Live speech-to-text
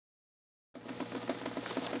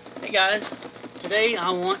Hey guys, today I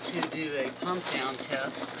want to do a pump down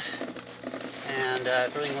test, and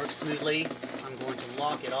if everything works smoothly, I'm going to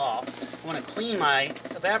lock it off. I want to clean my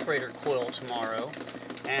evaporator coil tomorrow,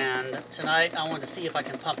 and tonight I want to see if I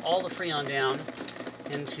can pump all the Freon down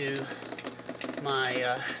into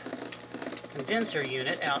my condenser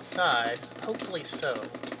unit outside. Hopefully so.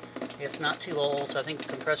 It's not too old, so I think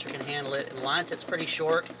the compressor can handle it. And the line set's pretty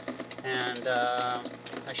short, and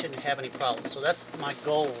I shouldn't have any problems. So that's my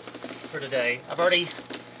goal for today. I've already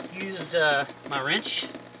used my wrench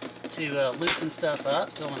to loosen stuff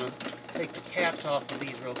up, so I'm going to take the caps off of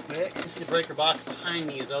these real quick. You see the breaker box behind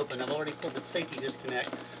me is open. I've already pulled the safety disconnect,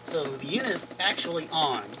 so the unit is actually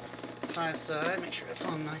on. High side, make sure it's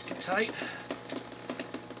on nice and tight.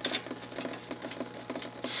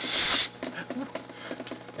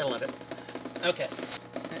 Gotta love it. Okay,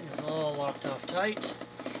 that is all locked off tight.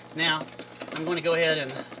 Now, I'm going to go ahead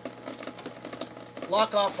and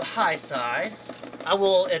lock off the high side. I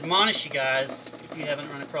will admonish you guys, if you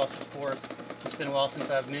haven't run across this before, it's been a while since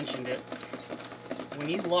I've mentioned it. When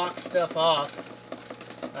you lock stuff off,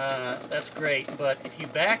 that's great, but if you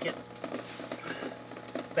back it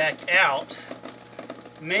back out,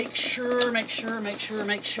 make sure that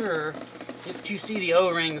you see the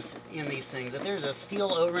O-rings in these things. If there's a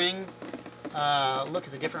steel O-ring, look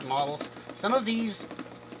at the different models. Some of these,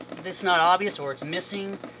 it's not obvious or it's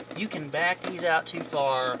missing. You can back these out too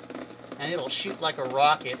far and it'll shoot like a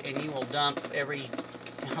rocket, and you will dump every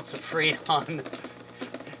ounce of Freon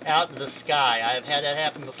out in the sky. I've had that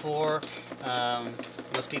happen before.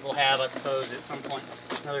 Most people have, I suppose, at some point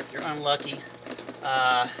or another if you're unlucky.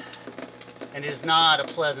 And it is not a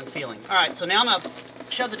pleasant feeling. Alright, so now I'm going to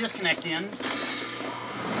shove the disconnect in,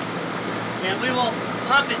 and we will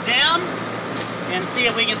pump it down and see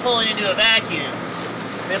if we can pull it into a vacuum.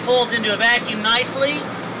 If it pulls into a vacuum nicely,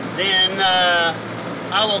 then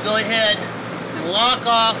I will go ahead and lock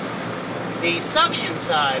off the suction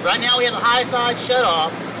side. Right now we have the high side shut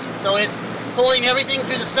off, so it's pulling everything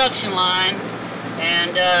through the suction line,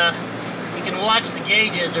 and you can watch the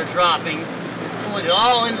gauges are dropping. It's pulling it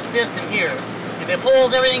all in the system here. If it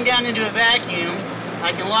pulls everything down into a vacuum,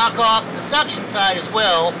 I can lock off the suction side as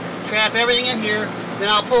well, trap everything in here, then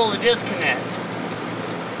I'll pull the disconnect.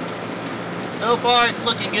 So far it's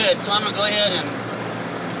looking good, so I'm going to go ahead and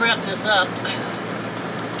prep this up.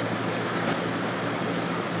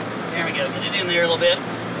 There we go, get it in there a little bit.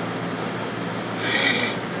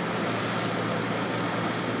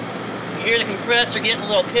 You hear the compressor getting a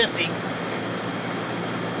little pissy,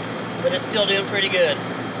 but it's still doing pretty good.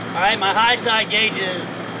 Alright, my high side gauge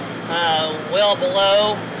is well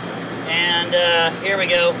below, and here we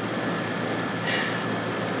go.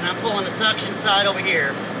 And I'm pulling the suction side over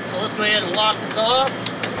here. So let's go ahead and lock this off.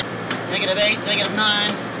 -8, -9,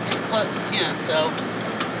 getting close to 10. So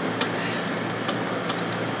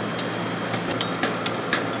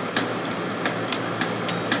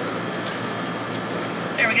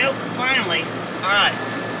there we go, finally. Alright,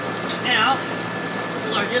 now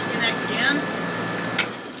pull our disconnect again.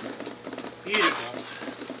 Beautiful.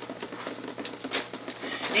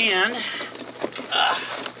 And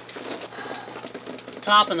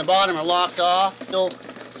top and the bottom are locked off, still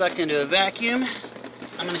sucked into a vacuum.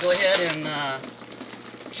 I'm going to go ahead and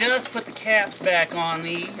just put the caps back on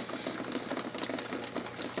these.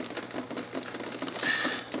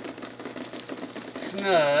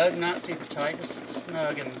 Snug, not super tight, just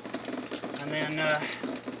snug, and then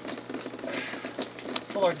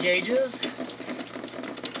pull our gauges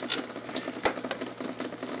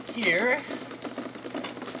here,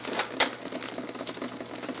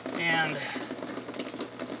 and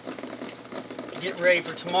get ready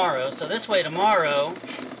for tomorrow. So this way tomorrow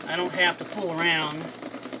I don't have to fool around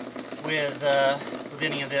with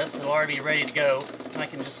any of this. It'll already be ready to go, and I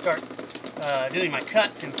can just start doing my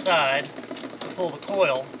cuts inside to pull the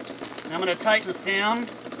coil. And I'm going to tighten this down.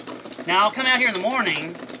 Now I'll come out here in the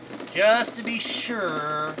morning just to be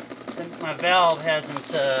sure that my valve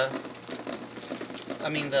hasn't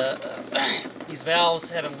these valves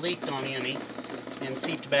haven't leaked on me and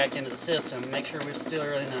seeped back into the system. Make sure we're still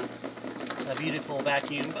in a beautiful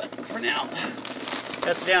vacuum, but for now,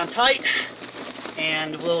 press it down tight,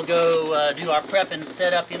 and we'll go do our prep and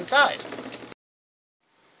set up inside.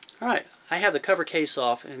 Alright, I have the cover case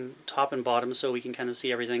off and top and bottom so we can kind of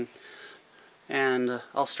see everything, and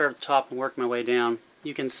I'll start at the top and work my way down.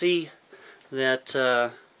 You can see that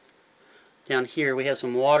down here we have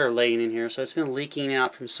some water laying in here, so it's been leaking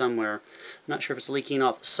out from somewhere. I'm not sure if it's leaking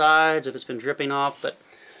off the sides, if it's been dripping off, but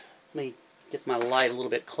let me get my light a little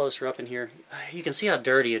bit closer up in here. You can see how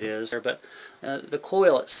dirty it is, but the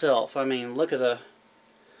coil itself, I mean, look at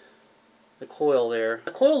the coil there.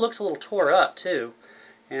 The coil looks a little tore up too,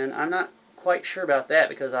 and I'm not quite sure about that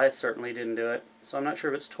because I certainly didn't do it. So I'm not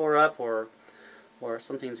sure if it's tore up or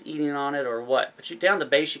something's eating on it or what. But down the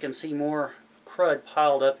base you can see more crud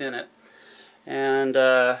piled up in it. And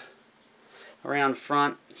around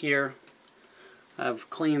front here, I've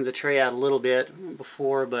cleaned the tray out a little bit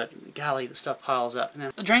before, but golly, the stuff piles up.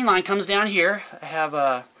 Now, the drain line comes down here. I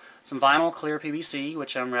have some vinyl clear PVC,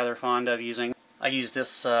 which I'm rather fond of using. I use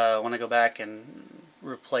this when I go back and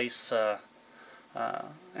replace,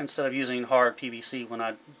 instead of using hard PVC when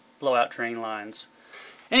I blow out drain lines.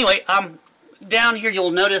 Anyway, down here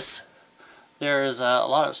you'll notice there's a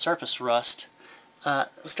lot of surface rust.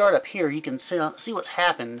 Start up here, you can see what's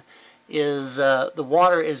happened is the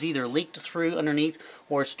water is either leaked through underneath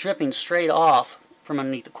or it's dripping straight off from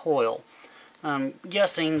underneath the coil. I'm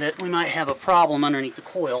guessing that we might have a problem underneath the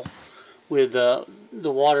coil with the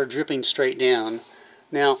water dripping straight down.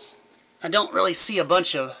 Now, I don't really see a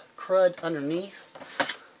bunch of crud underneath.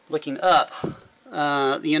 Looking up,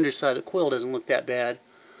 the underside of the coil doesn't look that bad,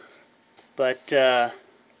 but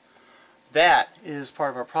that is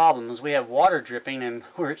part of our problem, is we have water dripping and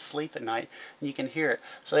we're asleep at night and you can hear it.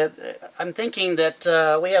 So I'm thinking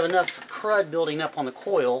that we have enough crud building up on the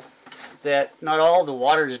coil that not all the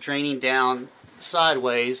water is draining down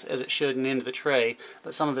sideways as it should and into the tray,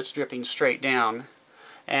 but some of it's dripping straight down.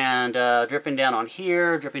 And dripping down on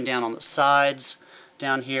here, dripping down on the sides,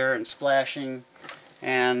 down here and splashing,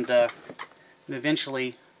 and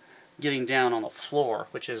eventually getting down on the floor,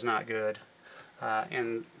 which is not good.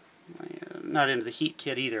 And not into the heat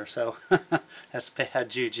kit either, so that's bad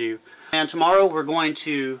juju. And tomorrow we're going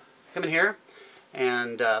to come in here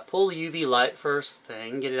and pull the UV light first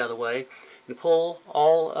thing, get it out of the way, and pull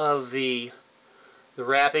all of the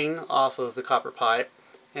wrapping off of the copper pipe.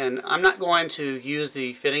 And I'm not going to use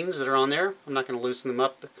the fittings that are on there. I'm not going to loosen them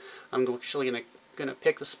up. I'm actually going to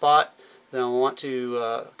pick the spot that I want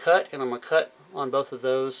to cut, and I'm going to cut on both of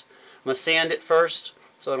those. I'm going to sand it first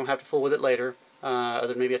so I don't have to fool with it later. Other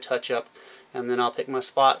than maybe a touch-up, and then I'll pick my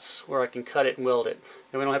spots where I can cut it and weld it.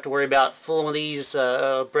 And we don't have to worry about fooling with these,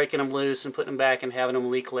 breaking them loose and putting them back and having them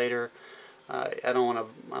leak later. I don't want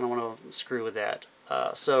to screw with that.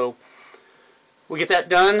 So we'll get that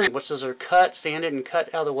done. Once those are cut, sanded, and cut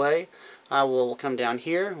out of the way, I will come down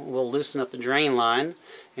here. We'll loosen up the drain line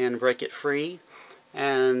and break it free.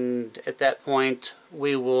 And at that point,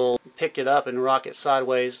 we will pick it up and rock it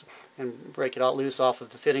sideways and break it all loose off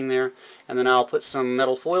of the fitting there. And then I'll put some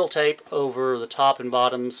metal foil tape over the top and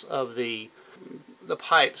bottoms of the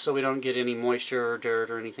pipe so we don't get any moisture or dirt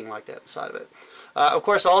or anything like that inside of it. Of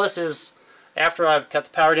course, all this is after I've cut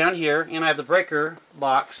the power down here, and I have the breaker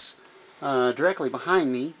box directly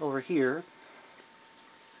behind me over here.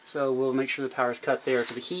 So we'll make sure the power is cut there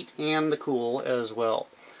to the heat and the cool as well.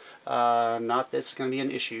 Not that it's going to be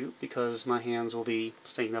an issue because my hands will be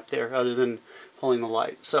staying up there other than pulling the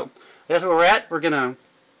light. So that's where we're at. We're going to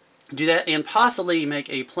do that and possibly make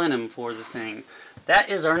a plenum for the thing. That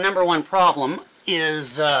is our number one problem,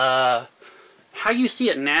 is how you see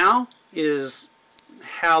it now is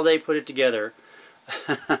how they put it together.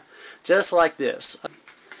 Just like this.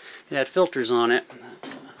 It had filters on it.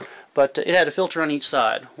 But it had a filter on each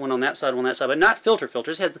side, one on that side, one on that side, but not filters.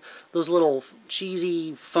 It had those little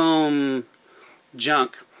cheesy foam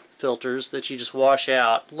junk filters that you just wash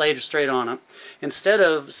out, laid straight on it. Instead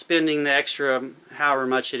of spending the extra however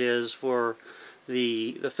much it is for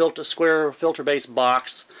the square filter-based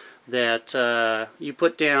box that you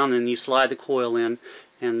put down and you slide the coil in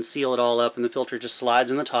and seal it all up, and the filter just slides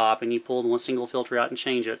in the top, and you pull the one single filter out and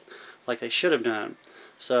change it like they should have done.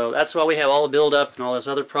 So that's why we have all the buildup and all this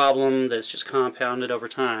other problem that's just compounded over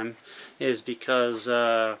time, is because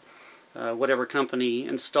whatever company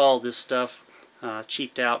installed this stuff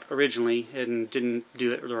cheaped out originally and didn't do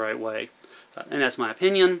it the right way. And that's my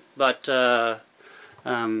opinion, but as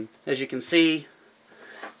you can see,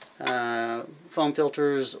 foam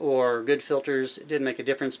filters or good filters, it didn't make a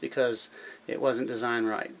difference because it wasn't designed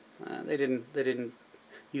right. They didn't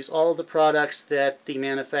use all of the products that the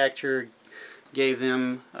manufacturer gave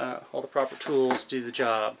them all the proper tools to do the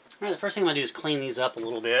job. Alright, the first thing I'm going to do is clean these up a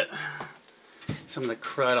little bit. Some of the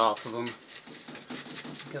crud off of them.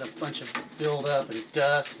 Got a bunch of buildup and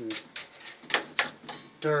dust and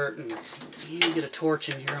dirt, and you can get a torch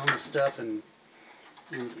in here on this stuff, and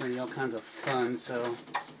it's going to be all kinds of fun, so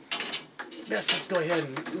best just go ahead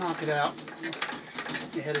and knock it out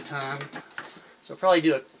ahead of time. So I'll probably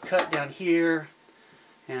do a cut down here,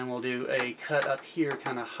 and we'll do a cut up here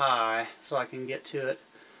kind of high so I can get to it,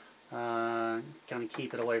 kind of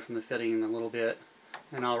keep it away from the fitting a little bit.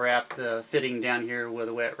 And I'll wrap the fitting down here with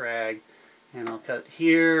a wet rag And I'll cut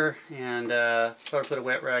here and try to put a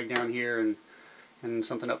wet rag down here and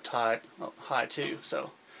something up high too.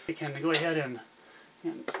 So we can go ahead and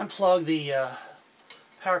unplug the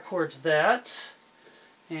power cord to that,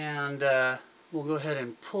 and we'll go ahead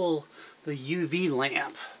and pull the UV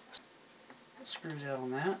lamp. Screws out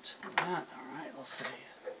on that. Alright, let's see.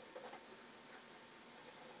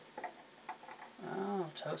 Oh,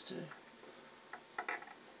 toasted.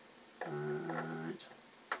 Alright.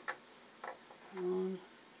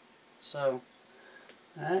 So,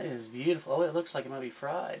 that is beautiful. Oh, it looks like it might be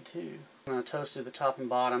fried too. I'm going to toast the top and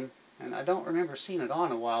bottom, and I don't remember seeing it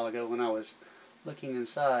on a while ago when I was looking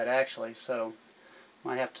inside actually, so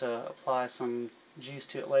might have to apply some juice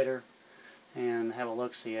to it later and have a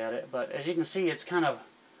look-see at it. But as you can see, it's kind of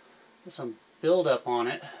some build-up on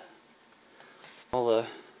it. All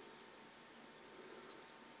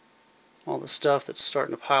the stuff that's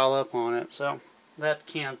starting to pile up on it, so that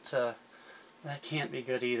can't be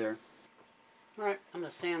good either. All right, I'm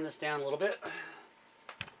going to sand this down a little bit. I'm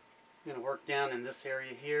going to work down in this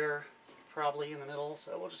area here, probably in the middle.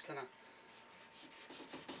 So we'll just kind of.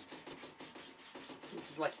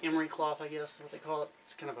 This is like emery cloth, I guess, is what they call it.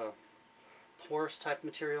 It's kind of a porous type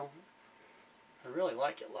material. I really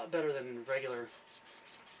like it a lot better than regular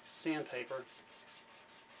sandpaper.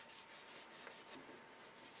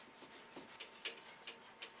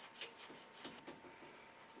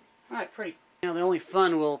 Alright, pretty. Now the only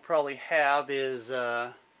fun we'll probably have is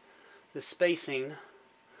the spacing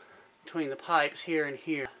between the pipes here and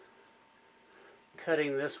here.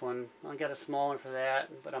 Cutting this one. I got a small one for that,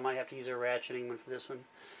 but I might have to use a ratcheting one for this one.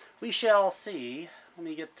 We shall see. Let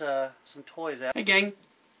me get some toys out. Hey gang!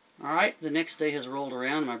 Alright, the next day has rolled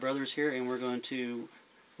around. My brother's here and we're going to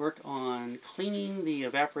work on cleaning the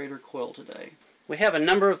evaporator coil today. We have a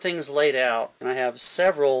number of things laid out, and I have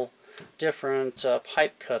several different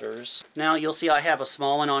pipe cutters. Now you'll see I have a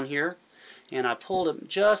small one on here, and I pulled it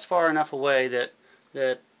just far enough away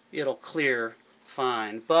that it'll clear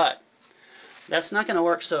fine. But that's not going to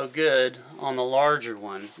work so good on the larger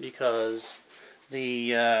one, because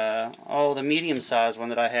the medium-sized one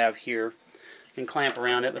that I have here can clamp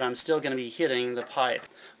around it, but I'm still going to be hitting the pipe.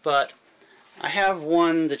 But I have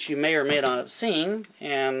one that you may or may not have seen,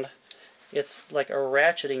 and it's like a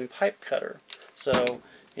ratcheting pipe cutter. So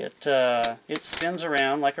it spins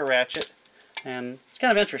around like a ratchet, and it's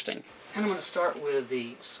kind of interesting. And I'm going to start with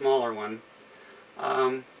the smaller one.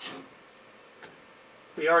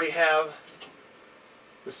 We already have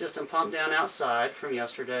the system pumped down outside from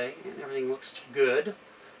yesterday, and everything looks good.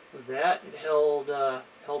 With that, it held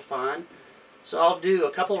fine. So I'll do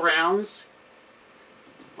a couple rounds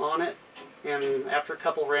on it, and after a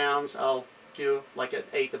couple rounds I'll do like an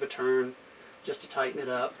eighth of a turn just to tighten it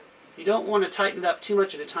up. You don't want to tighten it up too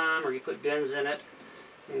much at a time, or you put bends in it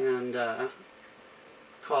and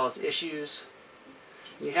cause issues.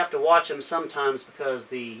 You have to watch them sometimes because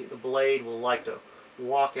the blade will like to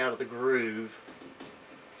walk out of the groove.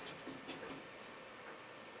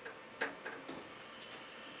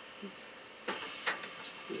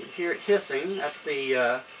 You hear it hissing. That's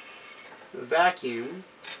the vacuum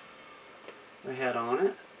I had on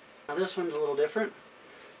it. Now this one's a little different.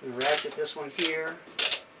 I'm going to ratchet this one here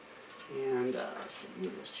and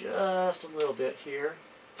move this just a little bit here.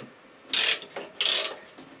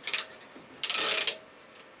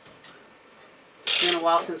 It's been a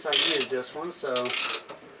while since I used this one, so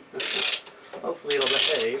hopefully it'll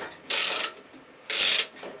behave.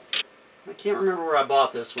 I can't remember where I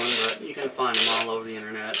bought this one, but you can find them all over the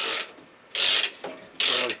internet.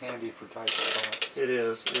 Really handy for tight spots. It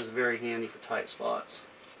is. It is very handy for tight spots.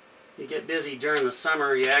 You get busy during the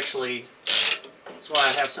summer, you actually, that's why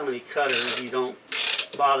I have so many cutters. You don't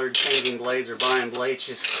bother changing blades or buying blades,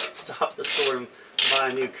 just stop at the store and buy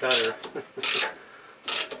a new cutter.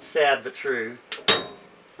 Sad but true.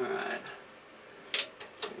 Alright.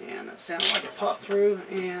 And that sounded like it popped through,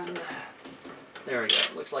 and there we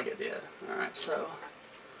go. Looks like it did. Alright, so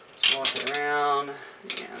let's walk it around,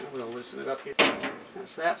 and we'll loosen it up here.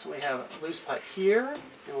 That's that. So we have a loose pipe here,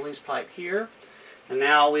 and a loose pipe here. And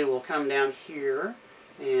now we will come down here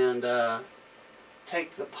and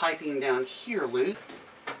take the piping down here loose.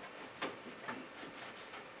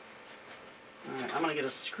 Alright, I'm going to get a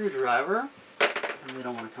screwdriver. They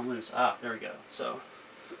don't want to come loose. Ah, there we go. So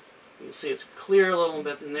you can see it's clear a little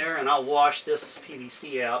bit in there, and I'll wash this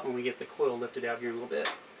PVC out when we get the coil lifted out here in a little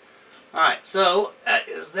bit. Alright, so that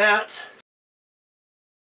is that.